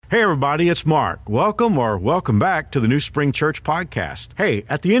Hey everybody, it's Mark. Welcome back to the New Spring Church Podcast. Hey,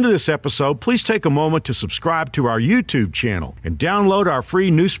 at the end of this episode, please take a moment to subscribe to our YouTube channel and download our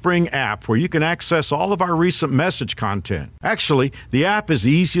free New Spring app where you can access all of our recent message content. Actually, the app is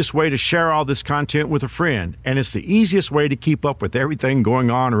the easiest way to share all this content with a friend, and it's the easiest way to keep up with everything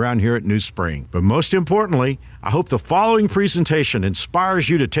going on around here at New Spring. But most importantly, I hope the following presentation inspires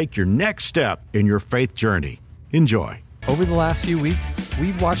you to take your next step in your faith journey. Enjoy. Over the last few weeks,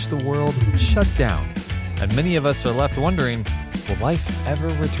 we've watched the world shut down, and many of us are left wondering, will life ever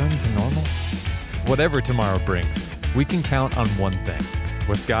return to normal? Whatever tomorrow brings, we can count on one thing.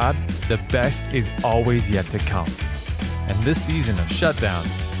 With God, the best is always yet to come. And this season of shutdown,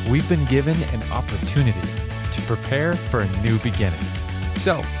 we've been given an opportunity to prepare for a new beginning.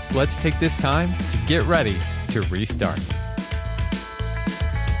 So, let's take this time to get ready to restart.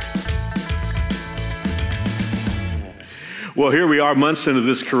 Well, here we are months into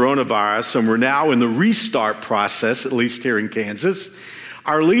this coronavirus, and we're now in the restart process, at least here in Kansas.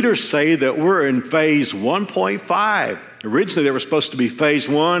 Our leaders say that we're in phase 1.5. Originally, there was supposed to be phase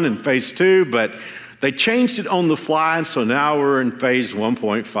 1 and phase 2, but they changed it on the fly, and so now we're in phase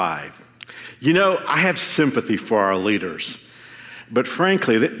 1.5. You know, I have sympathy for our leaders, but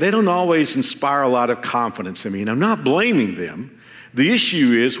frankly, they don't always inspire a lot of confidence in me, and I'm not blaming them. The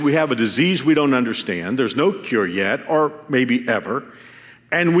issue is we have a disease we don't understand. There's no cure yet, or maybe ever.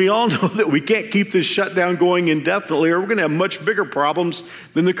 And we all know that we can't keep this shutdown going indefinitely, or we're going to have much bigger problems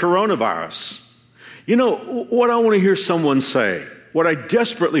than the coronavirus. You know, what I want to hear someone say, what I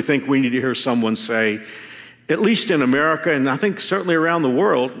desperately think we need to hear someone say, at least in America, and I think certainly around the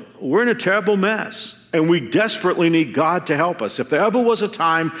world, we're in a terrible mess. And we desperately need God to help us. If there ever was a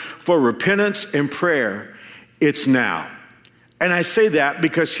time for repentance and prayer, it's now. And I say that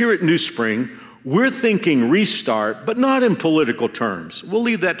because here at New Spring, we're thinking restart, but not in political terms. We'll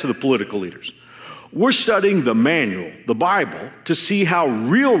leave that to the political leaders. We're studying the manual, the Bible, to see how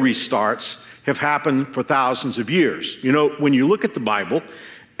real restarts have happened for thousands of years. You know, when you look at the Bible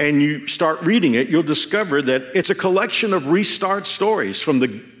and you start reading it, you'll discover that it's a collection of restart stories from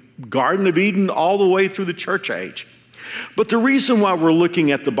the Garden of Eden all the way through the church age. But the reason why we're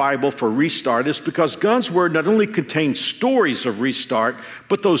looking at the Bible for restart is because God's Word not only contains stories of restart,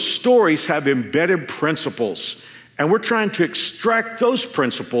 but those stories have embedded principles. And we're trying to extract those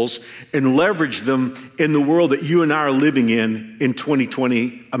principles and leverage them in the world that you and I are living in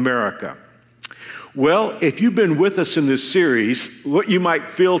 2020 America. Well, if you've been with us in this series, what you might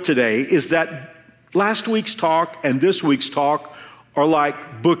feel today is that last week's talk and this week's talk are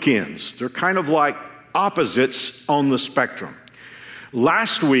like bookends. They're kind of like opposites on the spectrum.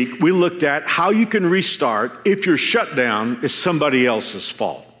 Last week, we looked at how you can restart if your shutdown is somebody else's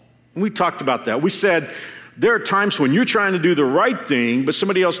fault. And we talked about that. We said there are times when you're trying to do the right thing, but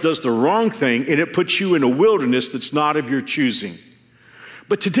somebody else does the wrong thing, and it puts you in a wilderness that's not of your choosing.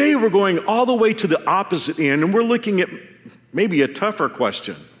 But today, we're going all the way to the opposite end, and we're looking at maybe a tougher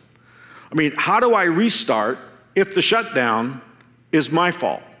question. I mean, how do I restart if the shutdown is my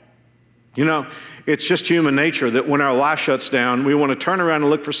fault? You know, it's just human nature that when our life shuts down, we want to turn around and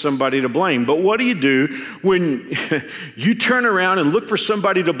look for somebody to blame. But what do you do when you turn around and look for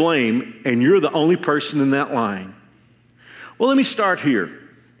somebody to blame and you're the only person in that line? Well, let me start here.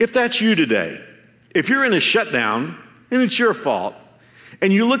 If that's you today, if you're in a shutdown and it's your fault,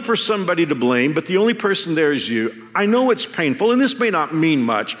 and you look for somebody to blame, but the only person there is you, I know it's painful, and this may not mean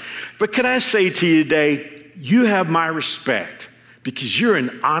much, but can I say to you today, you have my respect. Because you're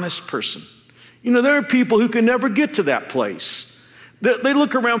an honest person. You know, there are people who can never get to that place. They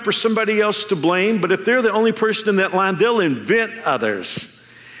look around for somebody else to blame, but if they're the only person in that line, they'll invent others.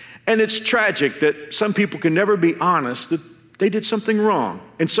 And it's tragic that some people can never be honest that they did something wrong.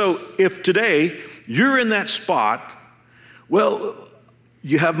 And so if today you're in that spot, well,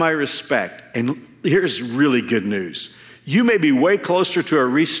 you have my respect. And here's really good news. You may be way closer to a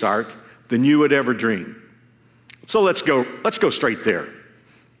restart than you would ever dream. So let's go straight there.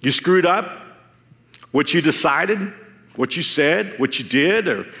 You screwed up, what you decided, what you said, what you did,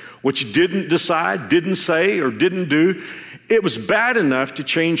 or what you didn't decide, didn't say, or didn't do. It was bad enough to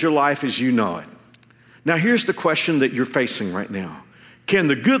change your life as you know it. Now here's the question that you're facing right now. Can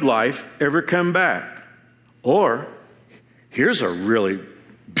the good life ever come back? Or, here's a really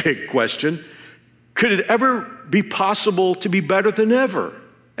big question. Could it ever be possible to be better than ever?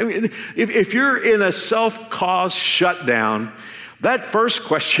 I mean, if you're in a self-caused shutdown, that first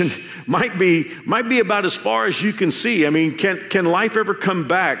question might be about as far as you can see. I mean, can life ever come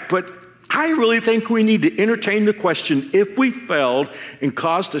back? But I really think we need to entertain the question, if we failed and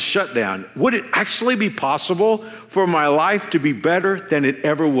caused a shutdown, would it actually be possible for my life to be better than it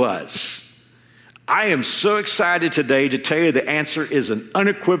ever was? I am so excited today to tell you the answer is an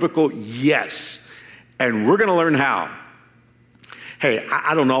unequivocal yes, and we're going to learn how. Hey,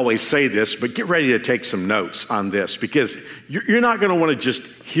 I don't always say this, but get ready to take some notes on this, because you're not going to want to just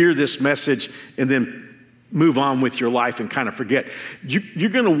hear this message and then move on with your life and kind of forget. You're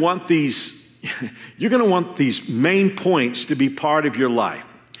going to want these main points to be part of your life.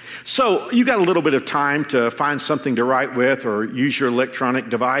 So you got a little bit of time to find something to write with or use your electronic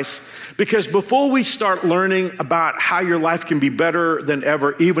device, because before we start learning about how your life can be better than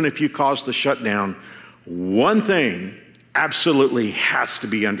ever, even if you cause the shutdown, one thing absolutely has to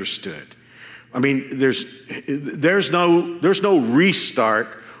be understood. I mean, there's no restart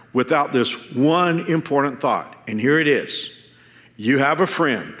without this one important thought, and here it is. You have a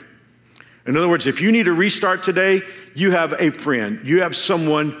friend. In other words, if you need a restart today, you have a friend. You have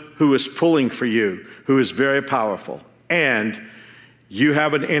someone who is pulling for you, who is very powerful. And you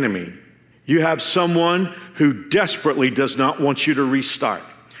have an enemy. You have someone who desperately does not want you to restart.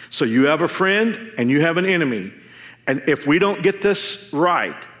 So you have a friend and you have an enemy. And if we don't get this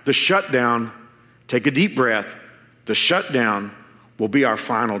right, the shutdown, take a deep breath, the shutdown will be our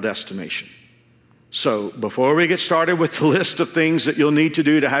final destination. So before we get started with the list of things that you'll need to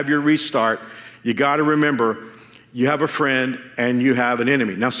do to have your restart, you got to remember you have a friend and you have an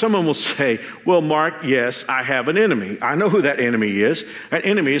enemy. Now, someone will say, well, Mark, yes, I have an enemy. I know who that enemy is. That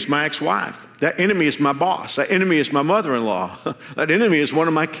enemy is my ex-wife. That enemy is my boss. That enemy is my mother-in-law. That enemy is one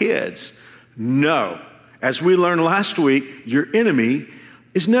of my kids. No. As we learned last week, your enemy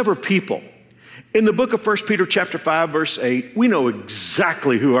is never people. In the book of 1 Peter chapter 5, verse 8, we know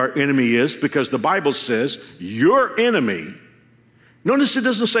exactly who our enemy is, because the Bible says your enemy. Notice it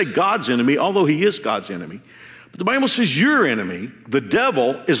doesn't say God's enemy, although he is God's enemy. But the Bible says your enemy, the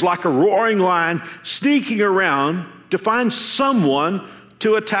devil, is like a roaring lion sneaking around to find someone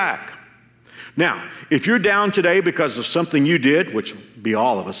to attack. Now, if you're down today because of something you did, which will be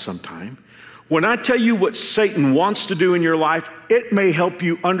all of us sometime, when I tell you what Satan wants to do in your life, it may help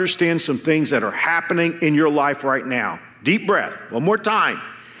you understand some things that are happening in your life right now. Deep breath, one more time.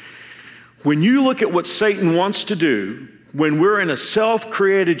 When you look at what Satan wants to do, when we're in a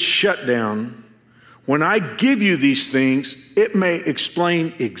self-created shutdown, when I give you these things, it may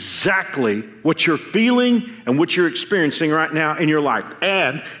explain exactly what you're feeling and what you're experiencing right now in your life.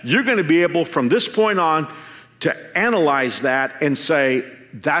 And you're going to be able, from this point on, to analyze that and say,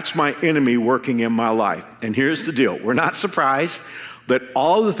 that's my enemy working in my life. And here's the deal. We're not surprised that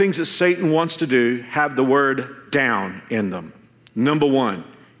all the things that Satan wants to do have the word down in them. Number one,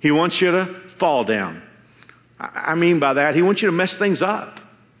 he wants you to fall down. I mean by that, he wants you to mess things up.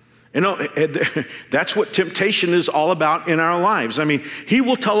 You know, that's what temptation is all about in our lives. I mean, he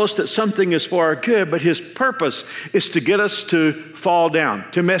will tell us that something is for our good, but his purpose is to get us to fall down,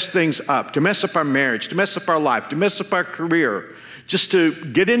 to mess things up, to mess up our marriage, to mess up our life, to mess up our career, just to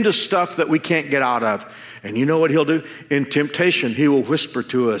get into stuff that we can't get out of. And you know what he'll do? In temptation, he will whisper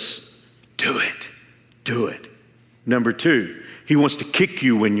to us, do it, do it. Number two, he wants to kick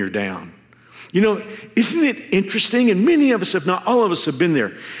you when you're down. You know, isn't it interesting? And many of us have not, all of us have been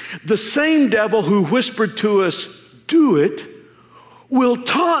there. The same devil who whispered to us, do it, will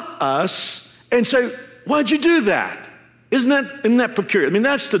taunt us and say, why'd you do that? Isn't that peculiar? I mean,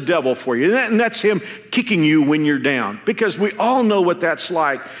 that's the devil for you. And that's him kicking you when you're down. Because we all know what that's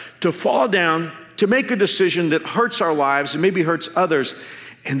like, to fall down, to make a decision that hurts our lives and maybe hurts others.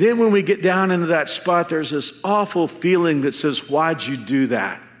 And then when we get down into that spot, there's this awful feeling that says, why'd you do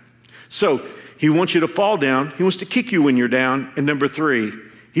that? So he wants you to fall down. He wants to kick you when you're down. And number three,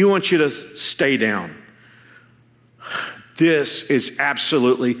 he wants you to stay down. This is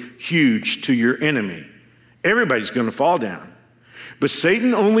absolutely huge to your enemy. Everybody's going to fall down. But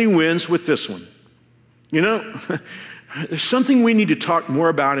Satan only wins with this one. You know, there's something we need to talk more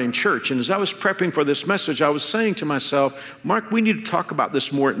about in church. And as I was prepping for this message, I was saying to myself, Mark, we need to talk about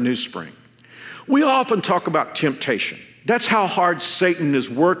this more at New Spring. We often talk about temptation. That's how hard Satan is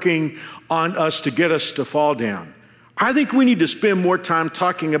working on us to get us to fall down. I think we need to spend more time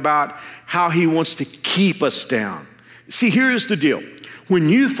talking about how he wants to keep us down. See, here's the deal. When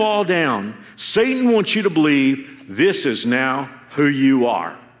you fall down, Satan wants you to believe this is now who you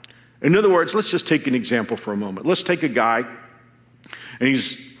are. In other words, let's just take an example for a moment. Let's take a guy, and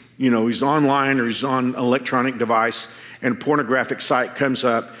he's online or he's on an electronic device, and a pornographic site comes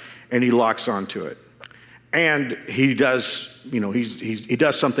up, and he locks onto it. And he does, he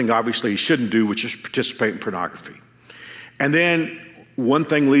does something obviously he shouldn't do, which is participate in pornography. And then one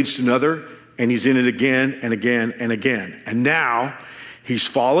thing leads to another, and he's in it again and again and again. And now he's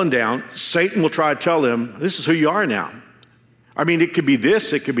fallen down. Satan will try to tell him, this is who you are now. I mean, it could be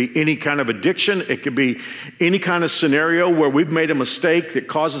this, it could be any kind of addiction, it could be any kind of scenario where we've made a mistake that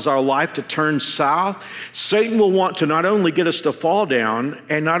causes our life to turn south. Satan will want to not only get us to fall down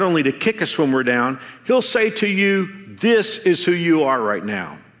and not only to kick us when we're down, he'll say to you, this is who you are right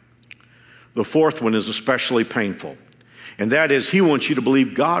now. The fourth one is especially painful, and that is he wants you to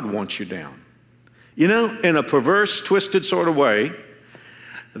believe God wants you down. You know, in a perverse, twisted sort of way,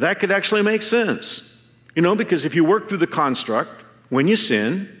 that could actually make sense. You know, because if you work through the construct, when you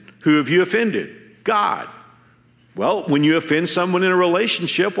sin, who have you offended? God. Well, when you offend someone in a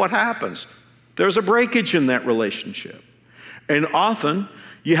relationship, what happens? There's a breakage in that relationship. And often,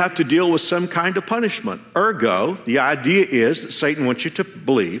 you have to deal with some kind of punishment. Ergo, the idea is that Satan wants you to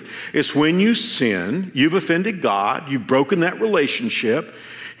believe is when you sin, you've offended God, you've broken that relationship,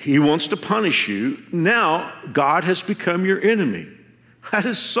 he wants to punish you. Now, God has become your enemy. That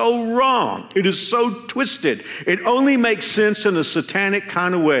is so wrong. It is so twisted. It only makes sense in a satanic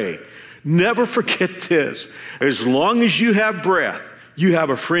kind of way. Never forget this. As long as you have breath, you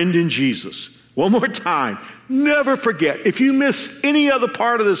have a friend in Jesus. One more time. Never forget. If you miss any other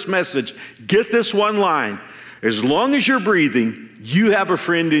part of this message, get this one line. As long as you're breathing, you have a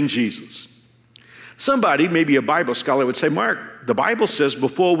friend in Jesus. Somebody, maybe a Bible scholar, would say, Mark, the Bible says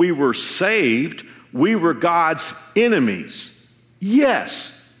before we were saved, we were God's enemies.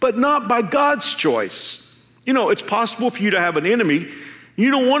 Yes, but not by God's choice. You know, it's possible for you to have an enemy. You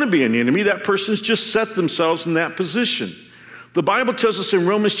don't want to be an enemy. That person's just set themselves in that position. The Bible tells us in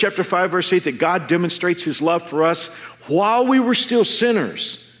Romans chapter 5, verse 8, that God demonstrates his love for us while we were still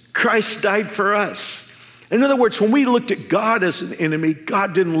sinners. Christ died for us. In other words, when we looked at God as an enemy,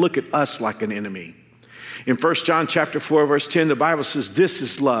 God didn't look at us like an enemy. In 1 John chapter 4, verse 10, the Bible says, this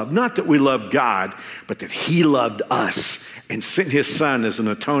is love. Not that we love God, but that he loved us and sent his son as an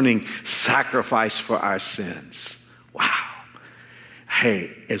atoning sacrifice for our sins. Wow.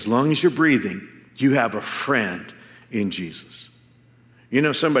 Hey, as long as you're breathing, you have a friend in Jesus. You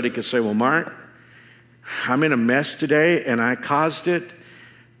know, somebody could say, well, Mark, I'm in a mess today and I caused it.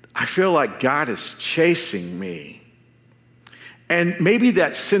 I feel like God is chasing me. And maybe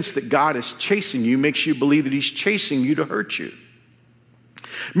that sense that God is chasing you makes you believe that he's chasing you to hurt you.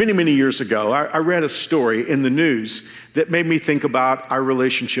 Many, many years ago, I read a story in the news that made me think about our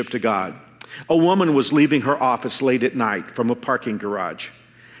relationship to God. A woman was leaving her office late at night from a parking garage.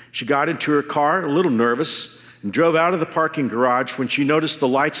 She got into her car, a little nervous, and drove out of the parking garage. When she noticed the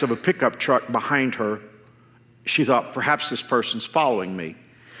lights of a pickup truck behind her, she thought, perhaps this person's following me.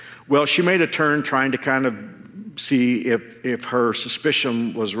 Well, she made a turn trying to kind of see if her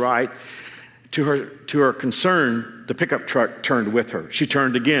suspicion was right. To her concern, the pickup truck turned with her. She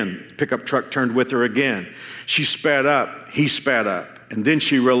turned again. The pickup truck turned with her again. She sped up. He sped up. And then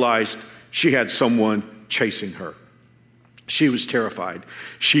she realized she had someone chasing her. She was terrified.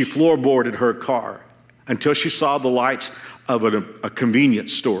 She floorboarded her car until she saw the lights of a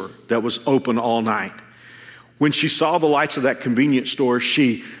convenience store that was open all night. When she saw the lights of that convenience store,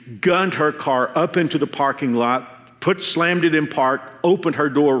 she gunned her car up into the parking lot, slammed it in park, opened her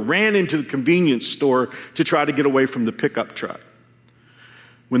door, ran into the convenience store to try to get away from the pickup truck.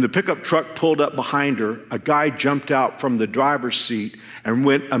 When the pickup truck pulled up behind her, a guy jumped out from the driver's seat and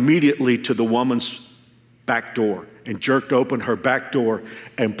went immediately to the woman's back door and jerked open her back door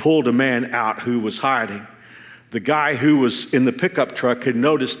and pulled a man out who was hiding. The guy who was in the pickup truck had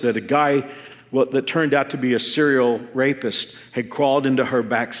noticed that a guy that turned out to be a serial rapist had crawled into her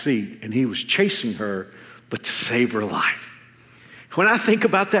back seat, and he was chasing her, but to save her life. When I think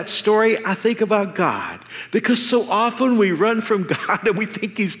about that story, I think about God, because so often we run from God and we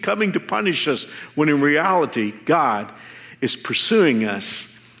think he's coming to punish us, when in reality, God is pursuing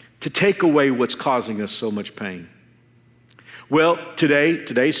us to take away what's causing us so much pain. Well,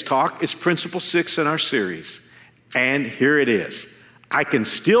 today's talk is Principle 6 in our series, and here it is. I can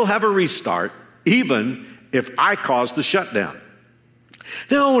still have a restart even if I cause the shutdown.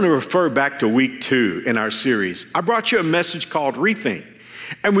 Now I want to refer back to week 2 in our series. I brought you a message called Rethink,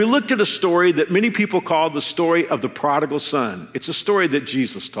 and we looked at a story that many people call the story of the prodigal son. It's a story that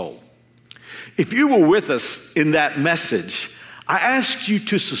Jesus told. If you were with us in that message, I asked you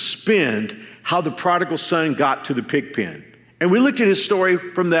to suspend how the prodigal son got to the pig pen, and we looked at his story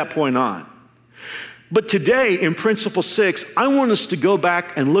from that point on. But today, in Principle 6, I want us to go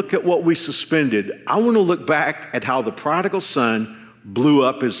back and look at what we suspended. I want to look back at how the prodigal son blew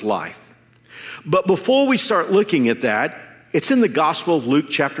up his life. But before we start looking at that, it's in the Gospel of Luke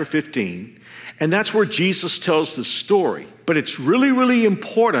chapter 15, and that's where Jesus tells the story. but it's really, really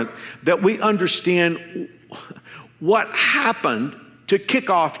important that we understand what happened to kick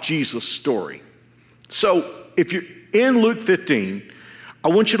off Jesus' story. So if you're in Luke 15, I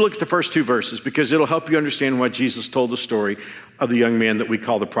want you to look at the first two verses because it'll help you understand why Jesus told the story of the young man that we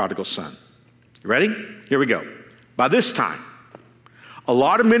call the prodigal son. You ready? Here we go. By this time, a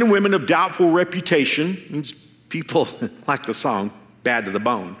lot of men and women of doubtful reputation, people like the song, Bad to the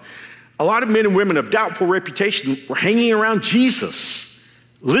Bone, a lot of men and women of doubtful reputation were hanging around Jesus,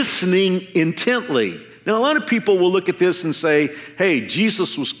 listening intently. Now, a lot of people will look at this and say, hey,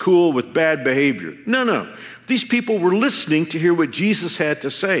 Jesus was cool with bad behavior. No. These people were listening to hear what Jesus had to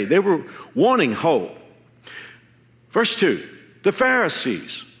say. They were wanting hope. Verse 2, the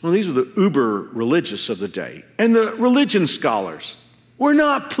Pharisees, well, these are the uber religious of the day, and the religion scholars were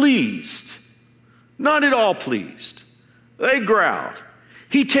not pleased, not at all pleased. They growled.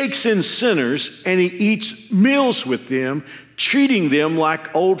 He takes in sinners and he eats meals with them, treating them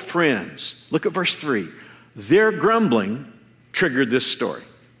like old friends. Look at verse 3. Their grumbling triggered this story.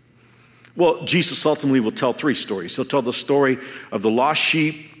 Well, Jesus ultimately will tell three stories. He'll tell the story of the lost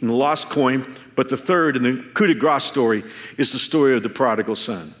sheep and the lost coin, but the third and the coup de grace story is the story of the prodigal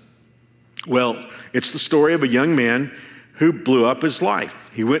son. Well, it's the story of a young man who blew up his life.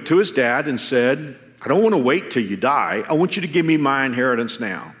 He went to his dad and said, I don't want to wait till you die. I want you to give me my inheritance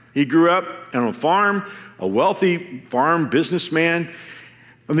now. He grew up on a farm, a wealthy farm businessman,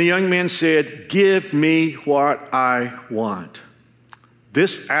 and the young man said, give me what I want.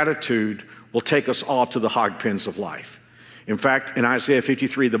 This attitude will take us all to the hog pens of life. In fact, in Isaiah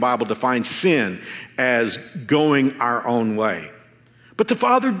 53, the Bible defines sin as going our own way. But the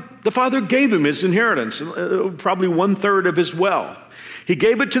father gave him his inheritance, probably 1/3 of his wealth. He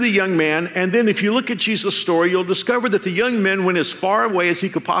gave it to the young man, and then if you look at Jesus' story, you'll discover that the young man went as far away as he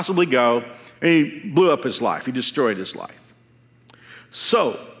could possibly go, and he blew up his life. He destroyed his life.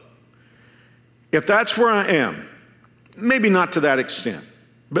 So, if that's where I am, maybe not to that extent,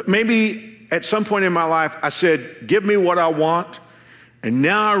 but maybe at some point in my life, I said, give me what I want, and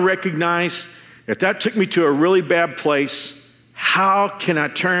now I recognize if that took me to a really bad place, how can I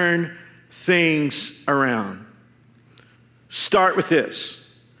turn things around? Start with this.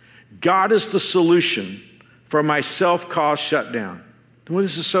 God is the solution for my self-caused shutdown. Well,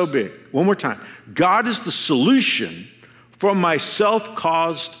 this is so big. One more time. God is the solution for my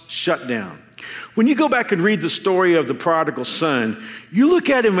self-caused shutdown. When you go back and read the story of the prodigal son, you look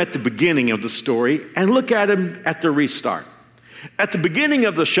at him at the beginning of the story and look at him at the restart. At the beginning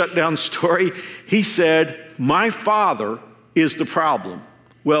of the shutdown story, he said, my father is the problem.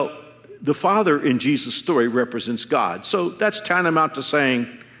 Well, the father in Jesus' story represents God. So that's tantamount to saying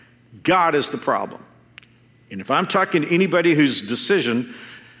God is the problem. And if I'm talking to anybody whose decision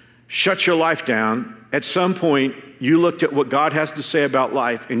shut your life down, at some point you looked at what God has to say about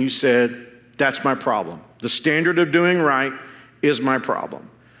life and you said, that's my problem. The standard of doing right is my problem.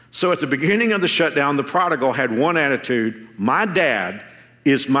 So at the beginning of the shutdown, the prodigal had one attitude: my dad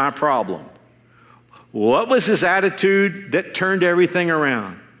is my problem. What was his attitude that turned everything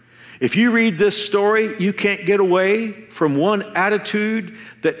around? If you read this story, you can't get away from one attitude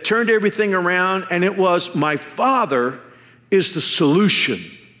that turned everything around, and it was, my father is the solution.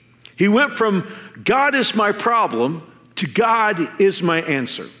 He went from God is my problem to God is my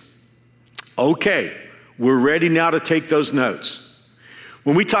answer. Okay, we're ready now to take those notes.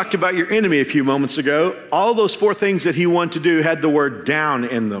 When we talked about your enemy a few moments ago, all those 4 things that he wanted to do had the word down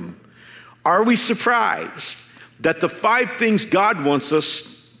in them. Are we surprised that the 5 things God wants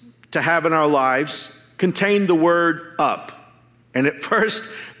us to have in our lives contain the word up? And at first,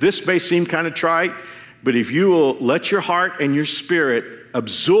 this may seem kind of trite, but if you will let your heart and your spirit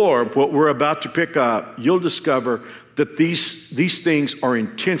absorb what we're about to pick up, you'll discover that these things are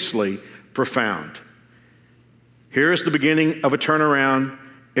intensely profound. Here is the beginning of a turnaround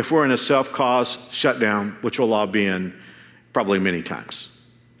if we're in a self-caused shutdown, which we'll all be in probably many times.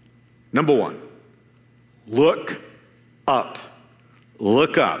 Number 1, look up.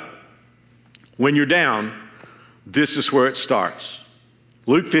 Look up. When you're down, this is where it starts.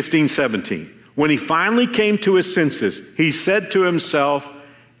 Luke 15:17. When he finally came to his senses, he said to himself,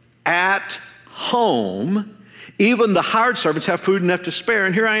 at home, even the hired servants have food enough to spare,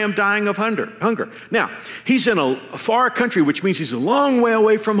 and here I am dying of hunger. Now, he's in a far country, which means he's a long way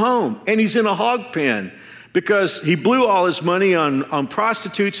away from home, and he's in a hog pen because he blew all his money on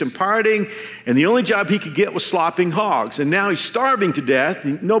prostitutes and partying, and the only job he could get was slopping hogs. And now he's starving to death,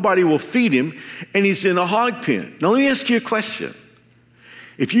 and nobody will feed him, and he's in a hog pen. Now, let me ask you a question.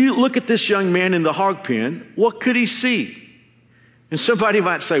 If you look at this young man in the hog pen, what could he see? And somebody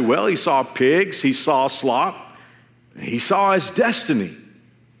might say, well, he saw pigs, he saw slop. He saw his destiny.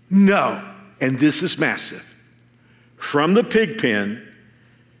 No, and this is massive. From the pig pen,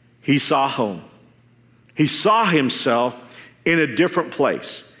 he saw home. He saw himself in a different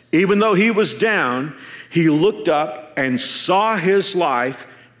place. Even though he was down, he looked up and saw his life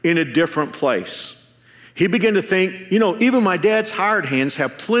in a different place. He began to think, even my dad's hired hands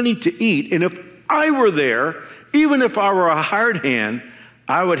have plenty to eat, and if I were there, even if I were a hired hand,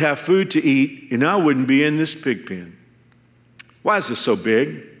 I would have food to eat, and I wouldn't be in this pig pen. Why is this so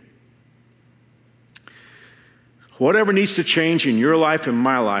big? Whatever needs to change in your life and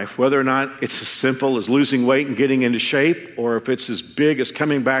my life, whether or not it's as simple as losing weight and getting into shape, or if it's as big as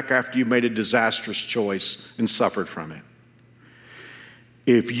coming back after you've made a disastrous choice and suffered from it.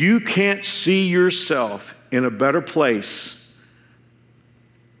 If you can't see yourself in a better place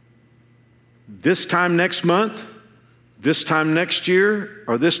this time next month, this time next year,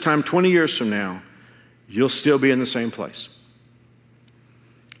 or this time 20 years from now, you'll still be in the same place.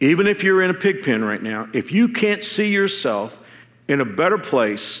 Even if you're in a pig pen right now, if you can't see yourself in a better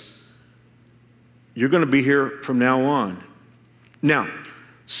place, you're going to be here from now on. Now,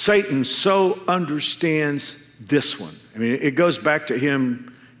 Satan so understands this one. I mean, it goes back to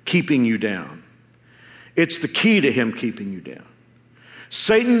him keeping you down. It's the key to him keeping you down.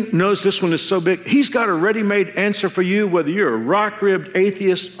 Satan knows this one is so big. He's got a ready-made answer for you, whether you're a rock-ribbed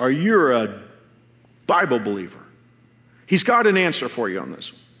atheist or you're a Bible believer. He's got an answer for you on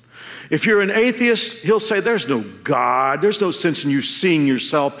this one. If you're an atheist, he'll say there's no God. There's no sense in you seeing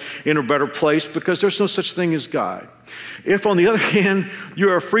yourself in a better place because there's no such thing as God. If, on the other hand,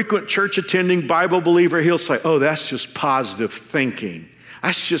 you're a frequent church-attending Bible believer, he'll say, oh, that's just positive thinking.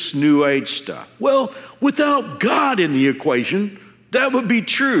 That's just New Age stuff. Well, without God in the equation, that would be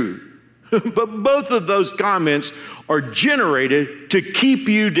true. But both of those comments are generated to keep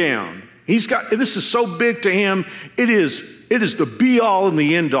you down. This is so big to him, it is the be-all and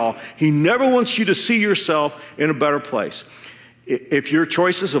the end-all. He never wants you to see yourself in a better place. If your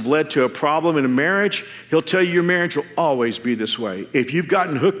choices have led to a problem in a marriage, he'll tell you your marriage will always be this way. If you've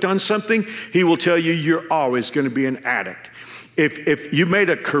gotten hooked on something, he will tell you you're always going to be an addict. If you made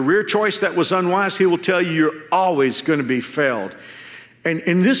a career choice that was unwise, he will tell you you're always going to be failed.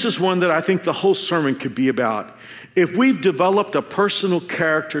 And this is one that I think the whole sermon could be about. If we've developed a personal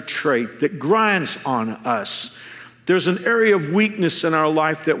character trait that grinds on us, there's an area of weakness in our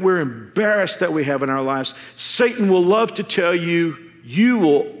life that we're embarrassed that we have in our lives, Satan will love to tell you, you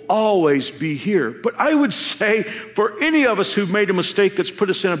will always be here. But I would say for any of us who've made a mistake that's put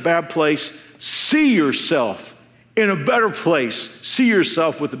us in a bad place, see yourself in a better place. See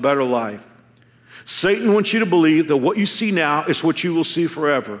yourself with a better life. Satan wants you to believe that what you see now is what you will see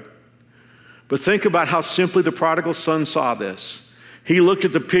forever. But think about how simply the prodigal son saw this. He looked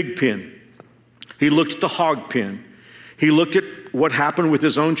at the pig pen. He looked at the hog pen. He looked at what happened with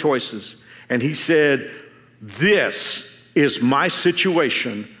his own choices. And he said, this is my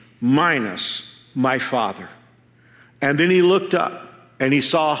situation minus my father. And then he looked up and he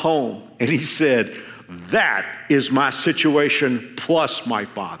saw a home and he said, that is my situation plus my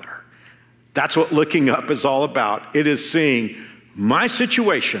father. That's what looking up is all about. It is seeing my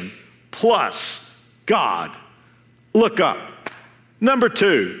situation plus God. Look up. Number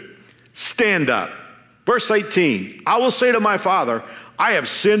 2, stand up. Verse 18, I will say to my father, I have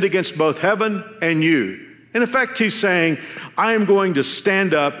sinned against both heaven and you. In effect, he's saying, I am going to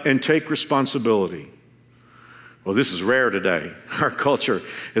stand up and take responsibility. Well, this is rare today. Our culture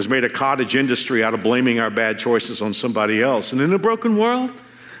has made a cottage industry out of blaming our bad choices on somebody else. And in a broken world,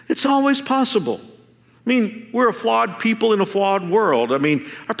 it's always possible. I mean, we're a flawed people in a flawed world. I mean,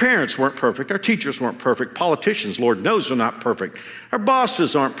 our parents weren't perfect. Our teachers weren't perfect. Politicians, Lord knows, are not perfect. Our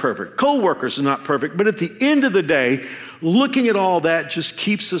bosses aren't perfect. Co-workers are not perfect. But at the end of the day, looking at all that just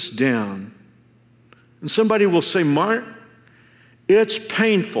keeps us down. And somebody will say, Mark, it's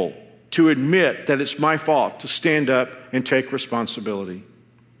painful to admit that it's my fault to stand up and take responsibility.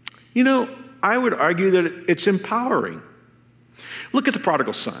 You know, I would argue that it's empowering. Look at the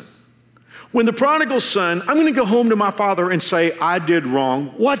prodigal son. When the prodigal son, I'm going to go home to my father and say, I did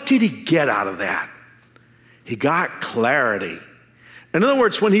wrong. What did he get out of that? He got clarity. In other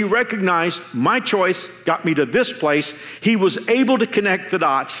words, when he recognized my choice got me to this place, he was able to connect the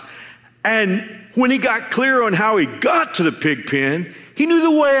dots. And when he got clear on how he got to the pig pen, he knew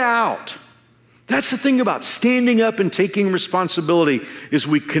the way out. That's the thing about standing up and taking responsibility is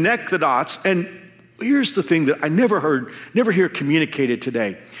we connect the dots. And here's the thing that I never hear communicated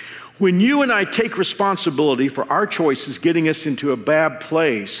today. When you and I take responsibility for our choices getting us into a bad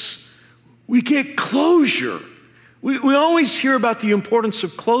place, we get closure. We always hear about the importance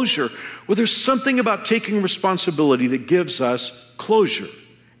of closure. Well, there's something about taking responsibility that gives us closure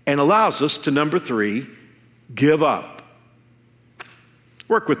and allows us to, number 3, give up.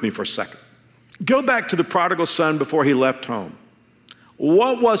 Work with me for a second. Go back to the prodigal son before he left home.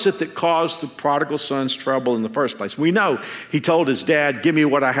 What was it that caused the prodigal son's trouble in the first place? We know he told his dad, give me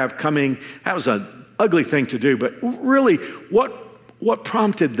what I have coming. That was an ugly thing to do, but really, what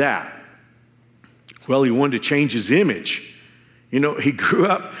prompted that? Well, he wanted to change his image. You know, he grew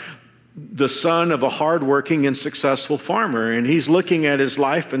up the son of a hardworking and successful farmer, and he's looking at his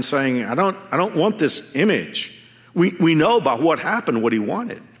life and saying, I don't want this image. We know about what happened, what he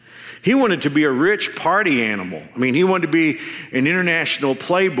wanted. He wanted to be a rich party animal. I mean, he wanted to be an international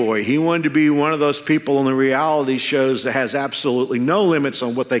playboy. He wanted to be one of those people in the reality shows that has absolutely no limits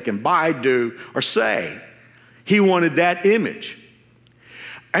on what they can buy, do, or say. He wanted that image.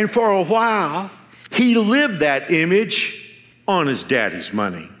 And for a while, he lived that image on his daddy's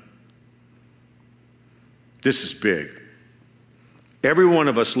money. This is big. Every one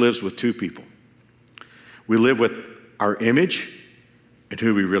of us lives with 2 people. We live with our image and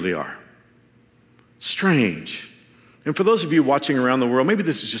who we really are. Strange. And for those of you watching around the world, maybe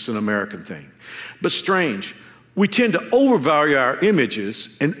this is just an American thing, but strange. We tend to overvalue our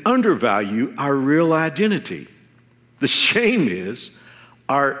images and undervalue our real identity. The shame is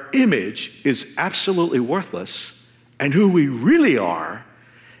our image is absolutely worthless, and who we really are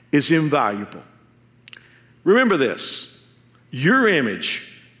is invaluable. Remember this, your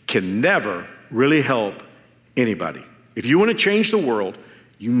image can never really help anybody. If you want to change the world,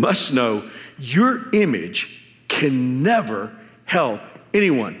 you must know your image can never help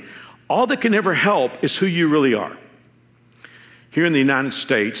anyone. All that can ever help is who you really are. Here in the United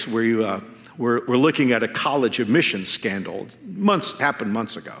States, we're looking at a college admissions scandal. Happened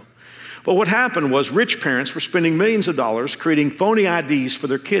months ago. But what happened was rich parents were spending millions of dollars creating phony IDs for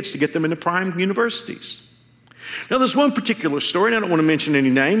their kids to get them into prime universities. Now, there's one particular story, and I don't want to mention any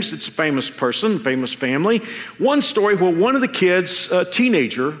names. It's a famous person, famous family. One story where one of the kids, a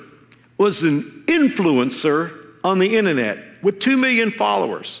teenager, was an influencer on the internet with 2 million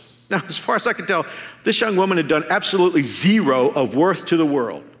followers. Now, as far as I can tell, this young woman had done absolutely zero of worth to the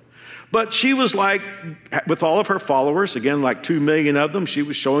world. But she was like, with all of her followers, again, like 2 million of them, she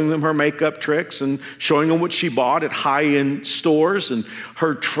was showing them her makeup tricks and showing them what she bought at high-end stores and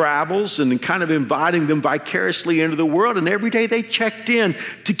her travels and kind of inviting them vicariously into the world. And every day they checked in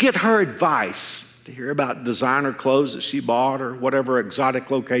to get her advice, to hear about designer clothes that she bought or whatever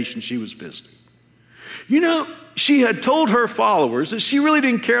exotic location she was visiting. You know, she had told her followers that she really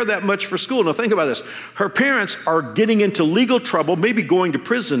didn't care that much for school. Now think about this. Her parents are getting into legal trouble, maybe going to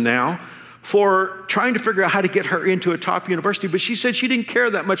prison now, for trying to figure out how to get her into a top university. But she said she didn't care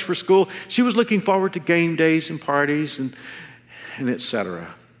that much for school. She was looking forward to game days and parties and et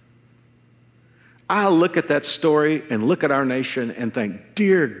cetera. I look at that story and look at our nation and think,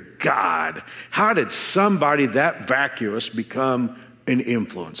 dear God, how did somebody that vacuous become an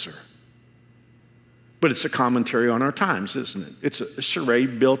influencer? But it's a commentary on our times, isn't it? It's a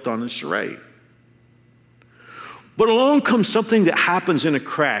charade built on a charade. But along comes something that happens in a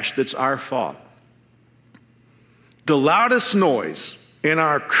crash that's our fault. The loudest noise in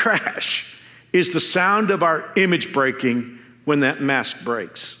our crash is the sound of our image breaking when that mask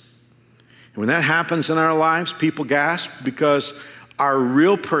breaks. And when that happens in our lives, people gasp because our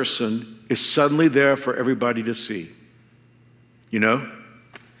real person is suddenly there for everybody to see. You know?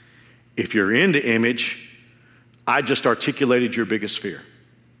 If you're into image, I just articulated your biggest fear.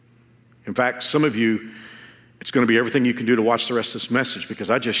 In fact, some of you, it's going to be everything you can do to watch the rest of this message because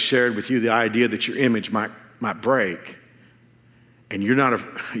I just shared with you the idea that your image might break. And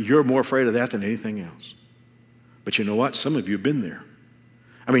you're more afraid of that than anything else. But you know what? Some of you have been there.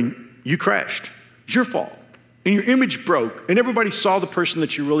 I mean, you crashed. It's your fault. And your image broke. And everybody saw the person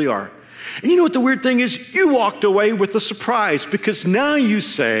that you really are. And you know what the weird thing is? You walked away with a surprise because now you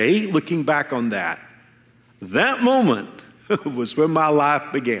say, looking back on that moment was when my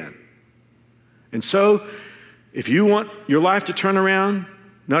life began. And so if you want your life to turn around,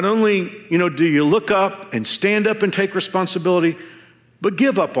 not only, do you look up and stand up and take responsibility, but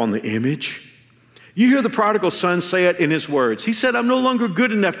give up on the image. You hear the prodigal son say it in his words. He said, I'm no longer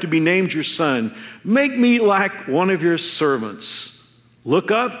good enough to be named your son. Make me like one of your servants.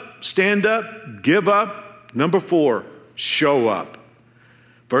 Look up, stand up, give up. Number 4, show up.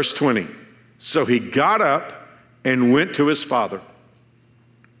 Verse 20. So he got up and went to his father.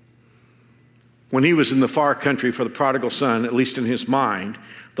 When he was in the far country for the prodigal son, at least in his mind,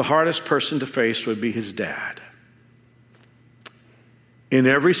 the hardest person to face would be his dad. In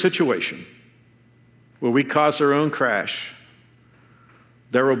every situation, where we cause our own crash,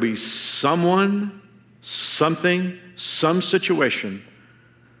 there will be someone, something, some situation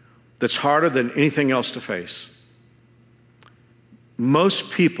that's harder than anything else to face.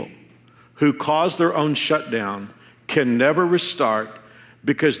 Most people who cause their own shutdown can never restart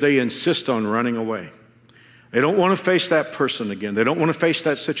because they insist on running away. They don't want to face that person again. They don't want to face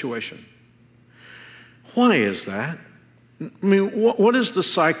that situation. Why is that? I mean, what is the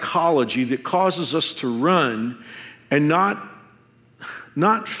psychology that causes us to run and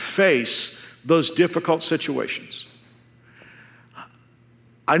not face those difficult situations?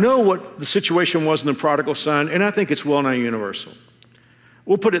 I know what the situation was in the prodigal son, and I think it's well nigh universal.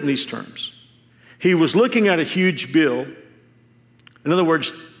 We'll put it in these terms. He was looking at a huge bill. In other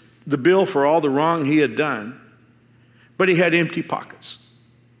words, the bill for all the wrong he had done, but he had empty pockets.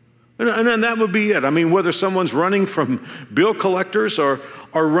 And that would be it. I mean, whether someone's running from bill collectors or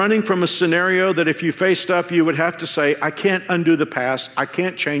running from a scenario that if you faced up, you would have to say, I can't undo the past, I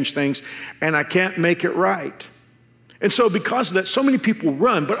can't change things, and I can't make it right. And so because of that, so many people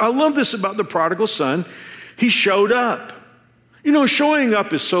run. But I love this about the prodigal son. He showed up. You know, showing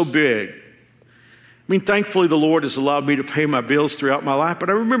up is so big. I mean, thankfully, the Lord has allowed me to pay my bills throughout my life.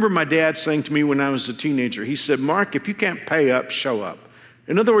 But I remember my dad saying to me when I was a teenager, he said, Mark, if you can't pay up, show up.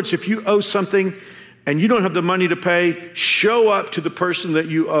 In other words, if you owe something and you don't have the money to pay, show up to the person that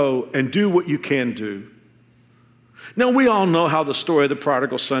you owe and do what you can do. Now, we all know how the story of the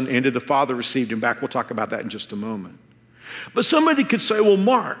prodigal son ended. The father received him back. We'll talk about that in just a moment. But somebody could say, well,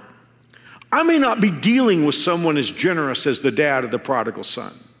 Mark, I may not be dealing with someone as generous as the dad of the prodigal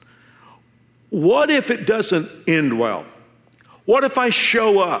son. What if it doesn't end well? What if I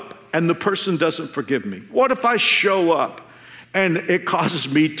show up and the person doesn't forgive me? What if I show up and it causes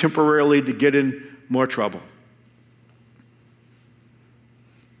me temporarily to get in more trouble?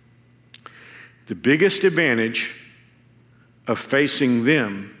 The biggest advantage of facing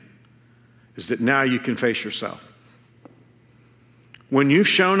them is that now you can face yourself. When you've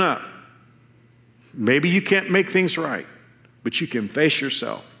shown up, maybe you can't make things right, but you can face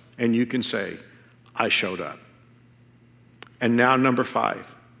yourself and you can say, I showed up. And now number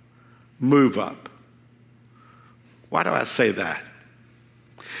 5, move up. Why do I say that?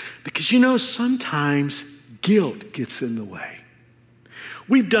 Because you know, sometimes guilt gets in the way.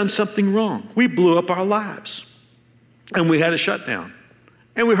 We've done something wrong. We blew up our lives and we had a shutdown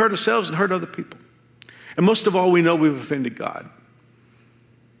and we hurt ourselves and hurt other people. And most of all, we know we've offended God.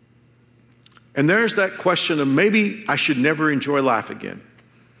 And there's that question of maybe I should never enjoy life again.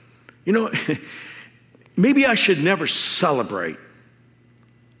 You know, maybe I should never celebrate.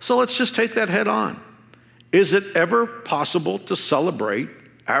 So let's just take that head on. Is it ever possible to celebrate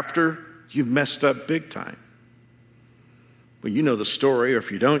after you've messed up big time? Well, you know the story, or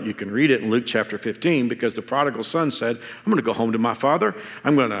if you don't, you can read it in Luke chapter 15, because the prodigal son said, I'm going to go home to my father.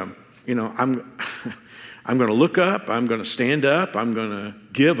 I'm going to look up. I'm going to stand up. I'm going to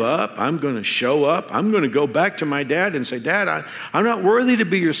give up. I'm going to show up. I'm going to go back to my dad and say, Dad, I'm not worthy to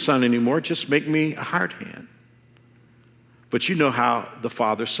be your son anymore. Just make me a hired hand. But you know how the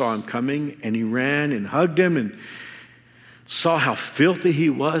father saw him coming, and he ran and hugged him and saw how filthy he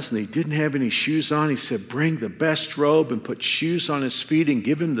was, and he didn't have any shoes on. He said, bring the best robe and put shoes on his feet and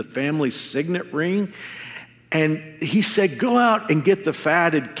give him the family signet ring. And he said, go out and get the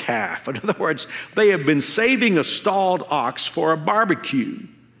fatted calf. In other words, they have been saving a stalled ox for a barbecue.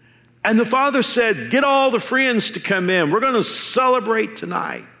 And the father said, get all the friends to come in. We're going to celebrate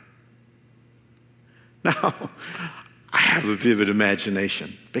tonight. Now, I have a vivid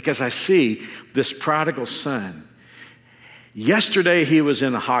imagination because I see this prodigal son. Yesterday, he was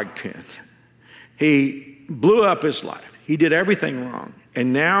in a hog pen. He blew up his life. He did everything wrong.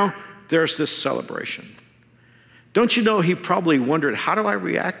 And now there's this celebration. Don't you know he probably wondered, how do I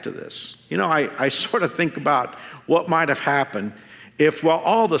react to this? You know, I sort of think about what might have happened if while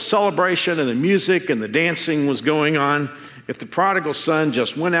all the celebration and the music and the dancing was going on, if the prodigal son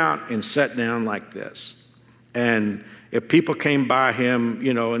just went out and sat down like this. And if people came by him,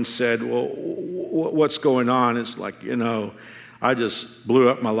 you know, and said, well, what's going on? It's like, you know, I just blew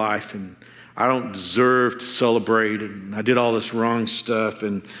up my life and I don't deserve to celebrate and I did all this wrong stuff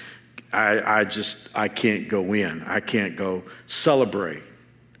and I can't go in. I can't go celebrate.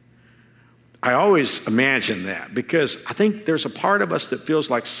 I always imagine that because I think there's a part of us that feels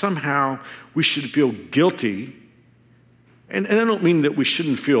like somehow we should feel guilty. And I don't mean that we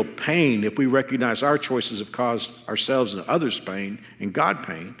shouldn't feel pain if we recognize our choices have caused ourselves and others pain and God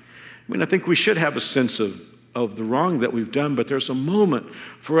pain. I mean, I think we should have a sense of the wrong that we've done, but there's a moment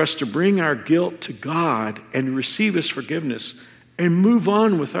for us to bring our guilt to God and receive His forgiveness and move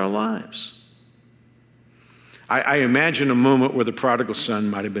on with our lives. I imagine a moment where the prodigal son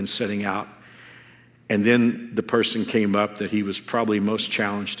might have been setting out, and then the person came up that he was probably most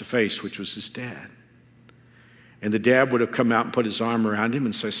challenged to face, which was his dad. And the dad would have come out and put his arm around him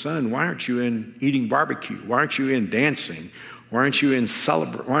and say, son, why aren't you in eating barbecue? Why aren't you in dancing? Why aren't you in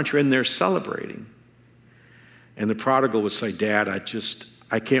there celebrating? And the prodigal would say, Dad,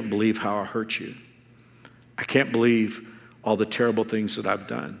 I can't believe how I hurt you. I can't believe all the terrible things that I've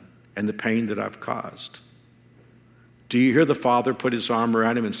done and the pain that I've caused. Do you hear the father put his arm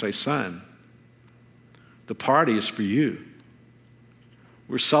around him and say, son, the party is for you.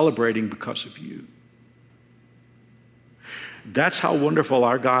 We're celebrating because of you. That's how wonderful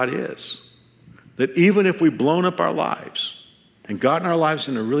our God is. That even if we've blown up our lives and gotten our lives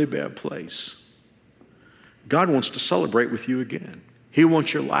in a really bad place, God wants to celebrate with you again. He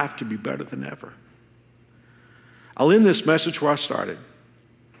wants your life to be better than ever. I'll end this message where I started.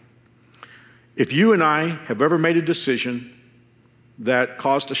 If you and I have ever made a decision that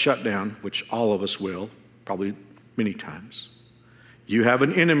caused a shutdown, which all of us will, probably many times, you have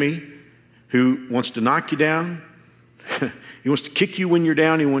an enemy who wants to knock you down. He wants to kick you when you're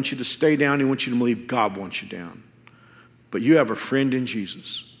down. He wants you to stay down. He wants you to believe God wants you down. But you have a friend in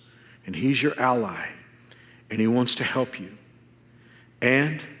Jesus, and he's your ally, and he wants to help you.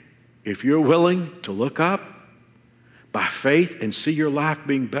 And if you're willing to look up by faith and see your life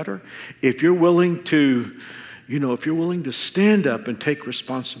being better, if you're willing to, stand up and take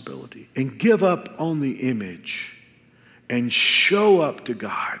responsibility and give up on the image and show up to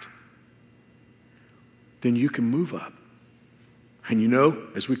God, then you can move up. And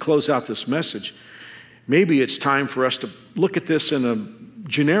as we close out this message, maybe it's time for us to look at this in a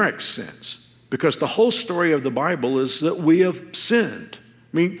generic sense, because the whole story of the Bible is that we have sinned.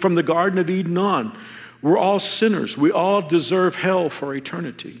 I mean, from the Garden of Eden on, we're all sinners. We all deserve hell for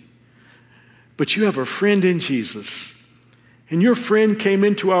eternity. But you have a friend in Jesus. And your friend came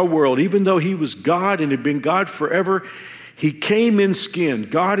into our world, even though he was God and had been God forever. He came in skin,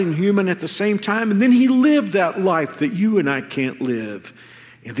 God and human at the same time, and then he lived that life that you and I can't live.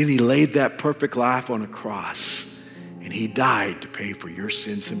 And then he laid that perfect life on a cross, and he died to pay for your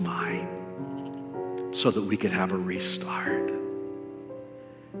sins and mine so that we could have a restart.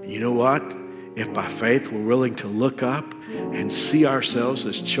 And you know what? If by faith we're willing to look up and see ourselves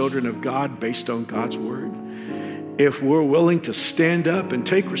as children of God based on God's word, if we're willing to stand up and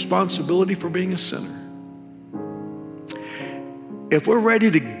take responsibility for being a sinner, if we're ready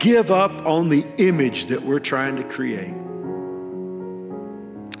to give up on the image that we're trying to create,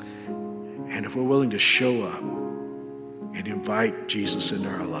 and if we're willing to show up and invite Jesus into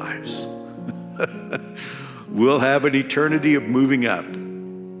our lives, we'll have an eternity of moving up.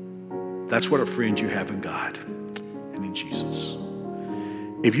 That's what a friend you have in God and in Jesus.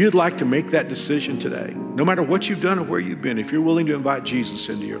 If you'd like to make that decision today, no matter what you've done or where you've been, if you're willing to invite Jesus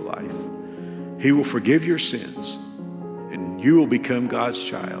into your life, he will forgive your sins and you will become God's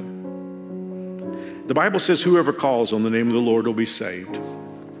child. The Bible says whoever calls on the name of the Lord will be saved.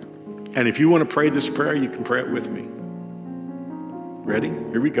 And if you want to pray this prayer, you can pray it with me. Ready?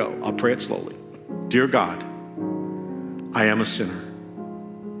 Here we go. I'll pray it slowly. Dear God, I am a sinner,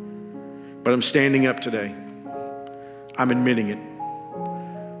 but I'm standing up today. I'm admitting it.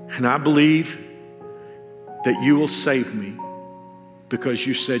 And I believe that you will save me because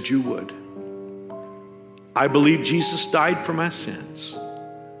you said you would. I believe Jesus died for my sins.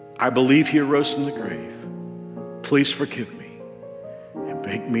 I believe he arose from the grave. Please forgive me and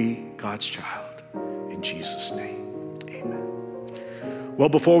make me God's child. In Jesus' name, amen. Well,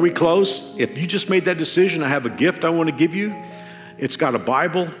 before we close, if you just made that decision, I have a gift I want to give you. It's got a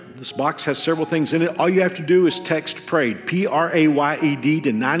Bible. This box has several things in it. All you have to do is text PRAYED, P-R-A-Y-E-D,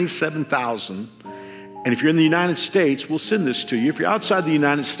 to 97,000. And if you're in the United States, we'll send this to you. If you're outside the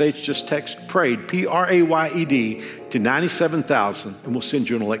United States, just text PRAYED, P-R-A-Y-E-D, to 97,000, and we'll send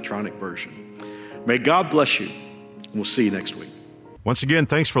you an electronic version. May God bless you, and we'll see you next week. Once again,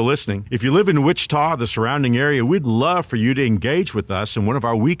 thanks for listening. If you live in Wichita, the surrounding area, we'd love for you to engage with us in one of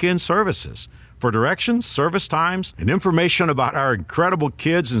our weekend services. For directions, service times, and information about our incredible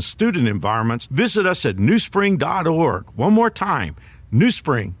kids and student environments, visit us at newspring.org. One more time,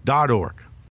 newspring.org.